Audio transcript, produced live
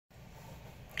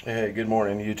Hey, good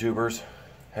morning, YouTubers.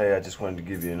 Hey, I just wanted to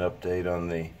give you an update on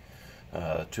the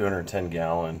 210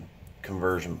 gallon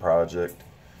conversion project.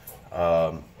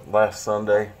 Last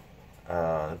Sunday,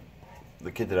 the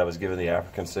kid that I was giving the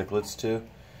African cichlids to,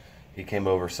 he came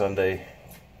over Sunday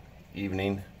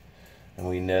evening and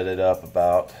we netted up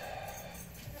about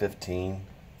 15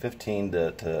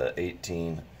 to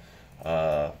 18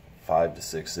 5 to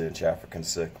 6 inch African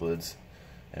cichlids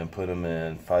and put them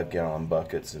in 5-gallon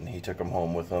buckets, and he took them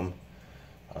home with him.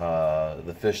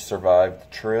 The fish survived the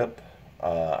trip.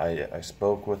 I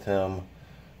spoke with him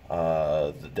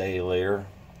a day later,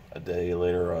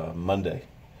 Monday,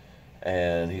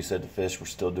 and he said the fish were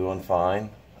still doing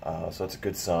fine, so that's a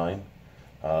good sign.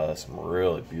 Some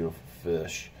really beautiful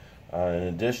fish. In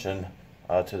addition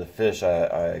to the fish,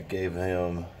 I gave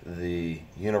him the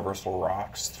Universal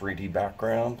Rocks 3D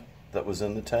background that was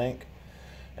in the tank,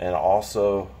 and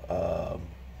also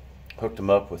hooked him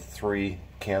up with 3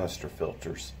 canister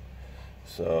filters.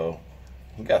 So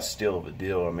he got a steal of a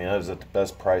deal. I mean, that was at the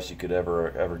best price you could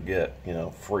ever get, you know,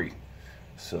 free.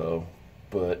 So,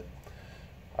 but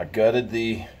I gutted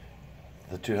the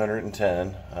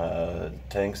 210.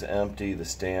 Tank's empty, the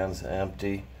stand's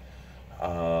empty.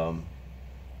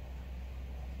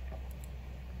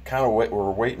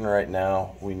 We're waiting right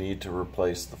now. We need to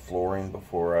replace the flooring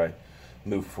before I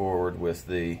move forward with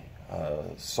the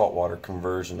saltwater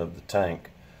conversion of the tank.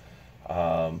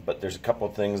 But there's a couple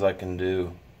of things I can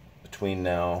do between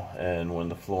now and when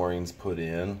the flooring's put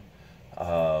in.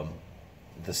 The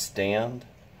stand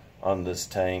on this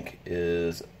tank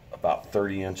is about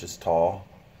 30 inches tall,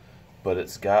 but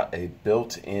it's got a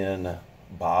built-in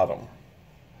bottom,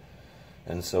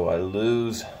 and so I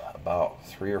lose about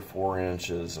 3 or 4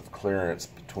 inches of clearance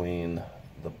between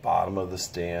the bottom of the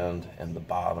stand and the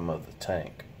bottom of the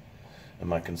tank. And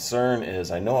my concern is,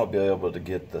 I know I'll be able to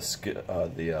get the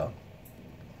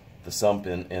sump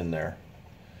in there,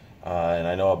 and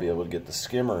I know I'll be able to get the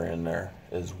skimmer in there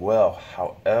as well.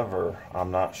 However, I'm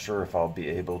not sure if I'll be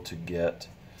able to get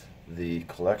the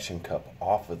collection cup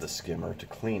off of the skimmer to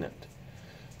clean it.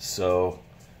 So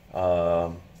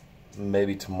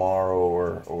maybe tomorrow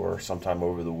or sometime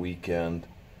over the weekend,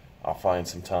 I'll find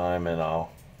some time and I'll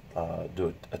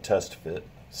do a test fit,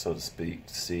 so to speak,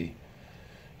 to see,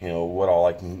 you know, what all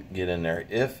I can get in there.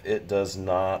 If it does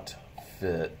not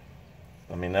fit,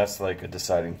 I mean, that's like a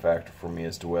deciding factor for me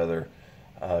as to whether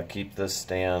keep this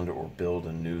stand or build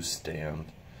a new stand.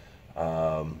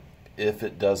 If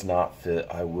it does not fit,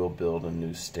 I will build a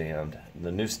new stand.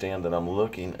 The new stand that I'm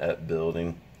looking at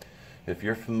building, if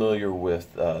you're familiar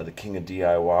with the King of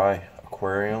DIY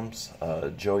aquariums,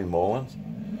 Joey Mullins,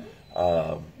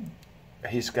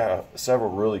 he's got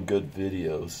several really good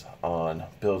videos on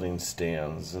building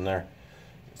stands, and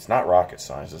it's not rocket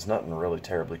science. It's nothing really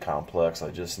terribly complex. I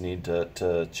just need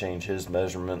to change his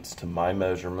measurements to my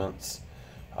measurements.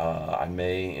 I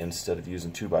may, instead of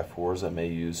using 2x4s, I may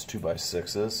use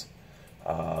 2x6s.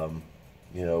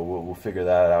 You know, we'll figure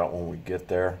that out when we get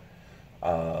there.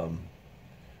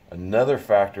 Another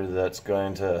factor that's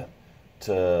going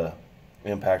to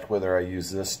impact whether I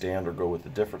use this stand or go with a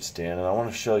different stand, and I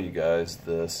want to show you guys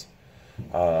this.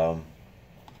 The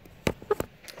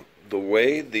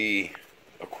way the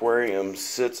aquarium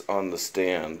sits on the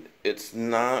stand, it's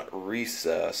not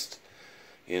recessed.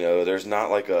 You know, there's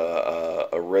not like a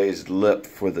raised lip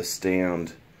for the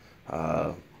stand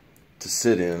to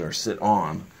sit in or sit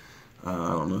on. I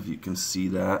don't know if you can see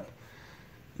that.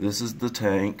 This is the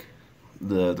tank,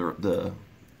 the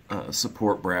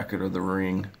support bracket or the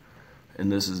ring, and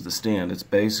this is the stand. It's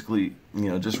basically, you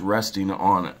know, just resting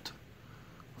on it.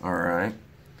 Alright,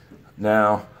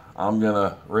 now I'm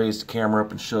gonna raise the camera up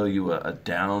and show you a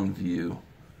down view.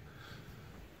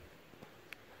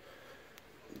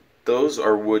 Those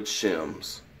are wood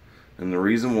shims, and the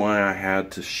reason why I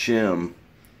had to shim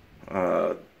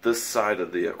this side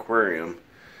of the aquarium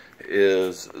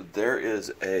is there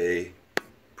is a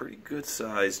pretty good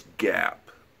sized gap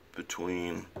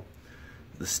between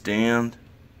the stand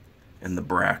and the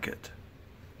bracket,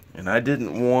 and I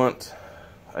didn't want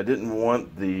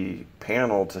the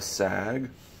panel to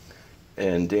sag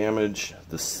and damage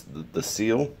the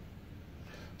seal,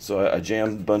 so I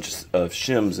jammed a bunch of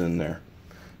shims in there.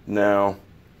 Now,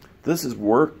 this has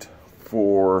worked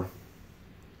for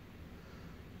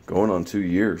going on 2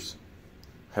 years.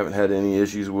 Haven't had any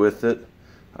issues with it.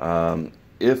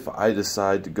 If I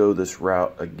decide to go this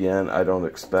route again, I don't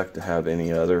expect to have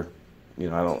any other, you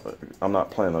know, I'm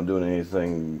not planning on doing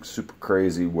anything super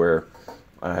crazy where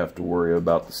I have to worry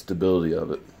about the stability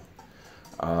of it.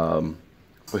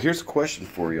 But here's a question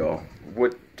for y'all.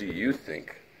 What do you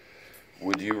think?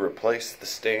 Would you replace the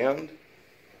stand,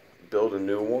 build a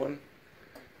new one,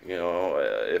 you know,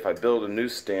 if I build a new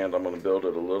stand, I'm going to build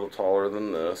it a little taller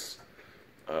than this,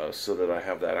 so that I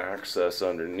have that access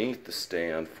underneath the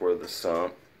stand for the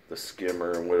sump, the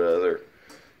skimmer, and what other,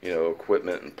 you know,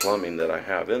 equipment and plumbing that I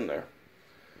have in there.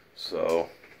 So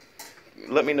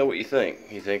let me know what you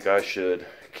think. You think I should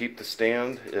keep the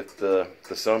stand if the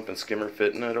sump and skimmer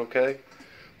fit in it okay?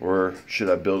 Or should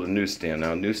I build a new stand?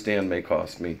 Now, a new stand may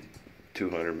cost me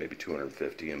 $200, maybe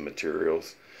 $250 in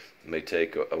materials. It may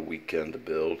take a weekend to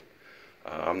build.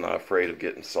 I'm not afraid of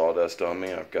getting sawdust on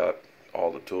me. I've got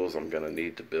all the tools I'm going to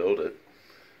need to build it.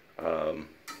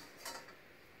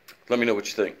 Let me know what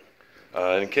you think.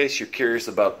 In case you're curious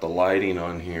about the lighting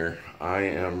on here, I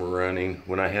am running,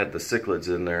 when I had the cichlids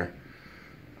in there,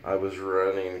 I was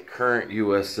running Current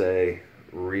USA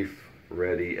Reef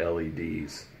Ready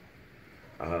LEDs.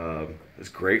 It's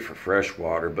great for fresh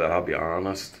water, but I'll be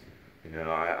honest, you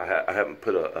know, I haven't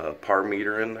put a par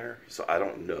meter in there, so I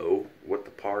don't know what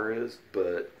the par is,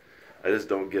 but I just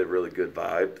don't get a really good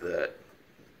vibe that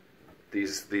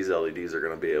these LEDs are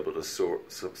going to be able to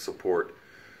support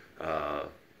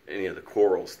any of the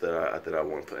corals that I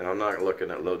want to. And I'm not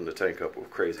looking at loading the tank up with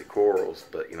crazy corals,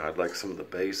 but you know, I'd like some of the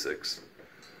basics.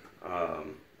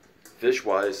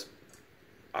 Fish-wise,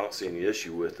 I don't see any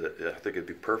issue with it. I think it'd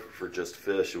be perfect for just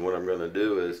fish. And what I'm going to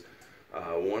do is,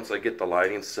 once I get the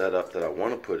lighting set up that I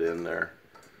want to put in there,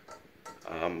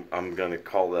 I'm going to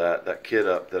call that kid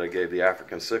up that I gave the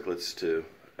African cichlids to,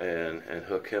 and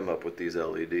hook him up with these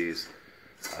LEDs.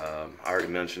 I already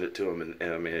mentioned it to him,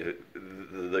 and I mean,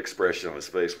 the expression on his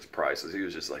face was priceless. He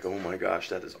was just like, "Oh my gosh,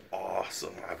 that is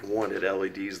awesome! I've wanted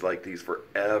LEDs like these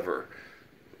forever."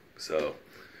 So,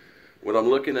 what I'm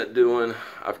looking at doing,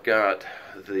 I've got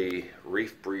the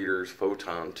Reef Breeders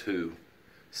Photon 2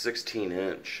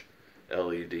 16-inch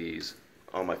LEDs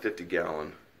on my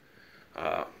 50-gallon.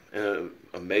 And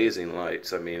amazing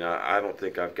lights. I mean, I don't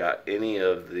think I've got any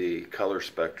of the color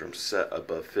spectrum set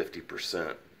above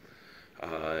 50%.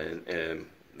 And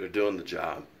they're doing the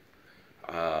job.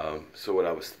 So what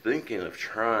I was thinking of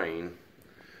trying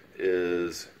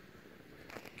is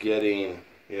getting,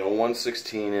 you know, one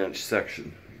 16-inch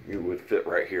section. It would fit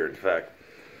right here. In fact,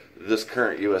 this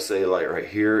Current USA light right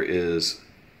here is,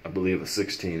 I believe, a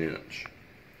 16-inch.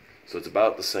 So it's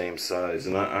about the same size,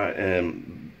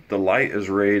 and the light is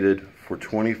rated for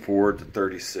 24 to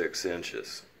 36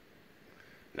 inches.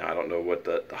 Now, I don't know what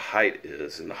the height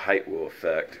is, and the height will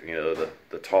affect, you know,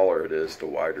 the taller it is, the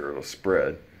wider it'll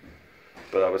spread.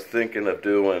 But I was thinking of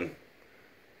doing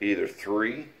either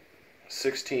 3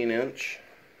 16-inch,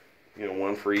 you know,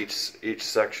 one for each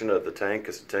section of the tank,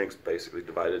 because the tank's basically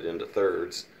divided into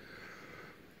thirds,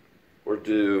 or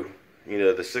do, you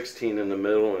know, the 16 in the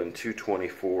middle and 2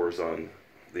 24s on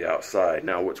the outside.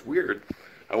 Now, what's weird,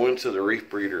 I went to the Reef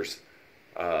Breeders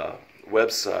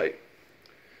website.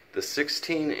 The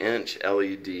 16-inch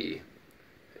LED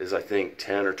is, I think,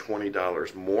 $10 or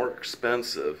 $20 more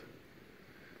expensive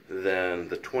than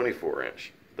the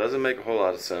 24-inch. Doesn't make a whole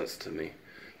lot of sense to me.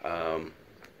 I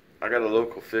got a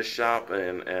local fish shop,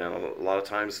 and a lot of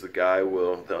times the guy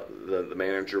will, the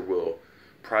manager will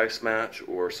price match,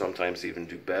 or sometimes even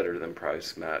do better than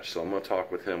price match. So I'm going to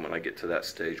talk with him when I get to that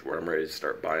stage where I'm ready to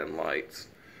start buying lights.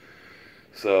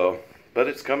 So, but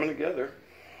it's coming together.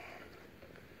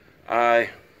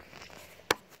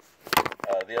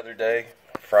 The other day,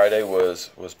 Friday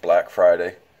was Black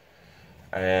Friday,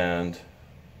 and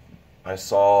I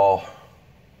saw,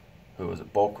 who was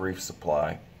it, Bulk Reef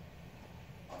Supply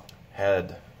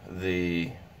had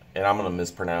the, and I'm going to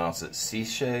mispronounce it,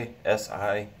 Sicce,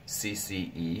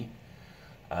 S-I-C-C-E,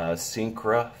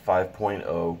 Syncra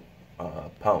 5.0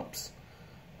 pumps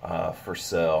for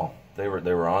sale. They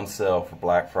were on sale for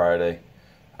Black Friday.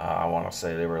 I want to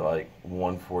say they were like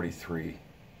 $143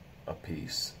 a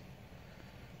piece.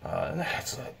 And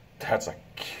that's a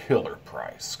killer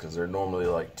price, because they're normally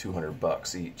like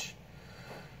 $200 each.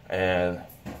 And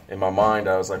in my mind,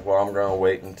 I was like, well, I'm going to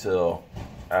wait until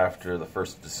after the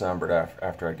 1st of December,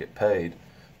 after I get paid,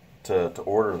 to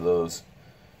order those.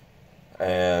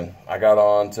 And I got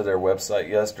on to their website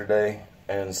yesterday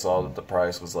and saw that the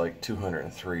price was like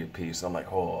 $203 a piece. I'm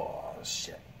like, oh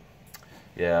shit.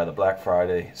 Yeah, the Black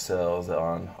Friday sales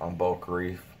on Bulk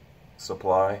Reef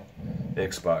Supply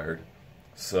expired.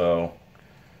 So,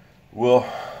 well,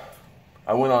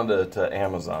 I went on to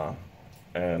Amazon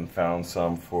and found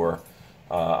some for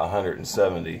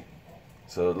 $170.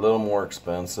 So a little more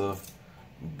expensive,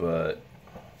 but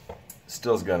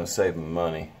still is going to save me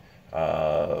money.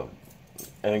 And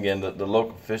again, the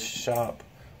local fish shop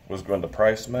was going to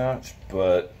price match,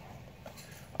 but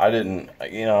I didn't,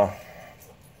 you know,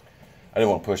 I didn't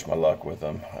want to push my luck with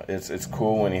him. It's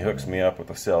cool when he hooks me up with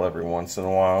a sale every once in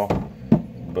a while,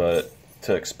 but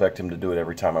to expect him to do it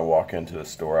every time I walk into a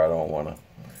store, I don't want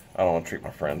to treat my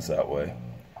friends that way.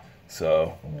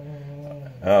 So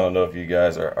I don't know if you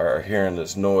guys are hearing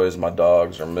this noise. My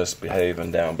dogs are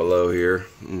misbehaving down below here.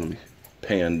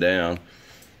 Pan down.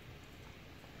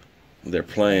 They're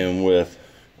playing with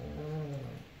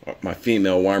my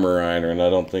female Weimaraner, and I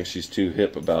don't think she's too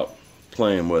hip about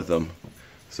playing with them.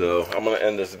 So I'm going to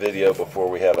end this video before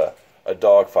we have a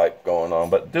dog fight going on.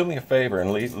 But do me a favor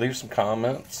and leave some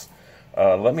comments.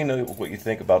 Let me know what you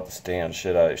think about the stand.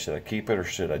 Should I keep it or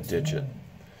should I ditch it?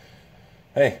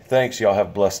 Hey, thanks. Y'all have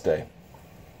a blessed day.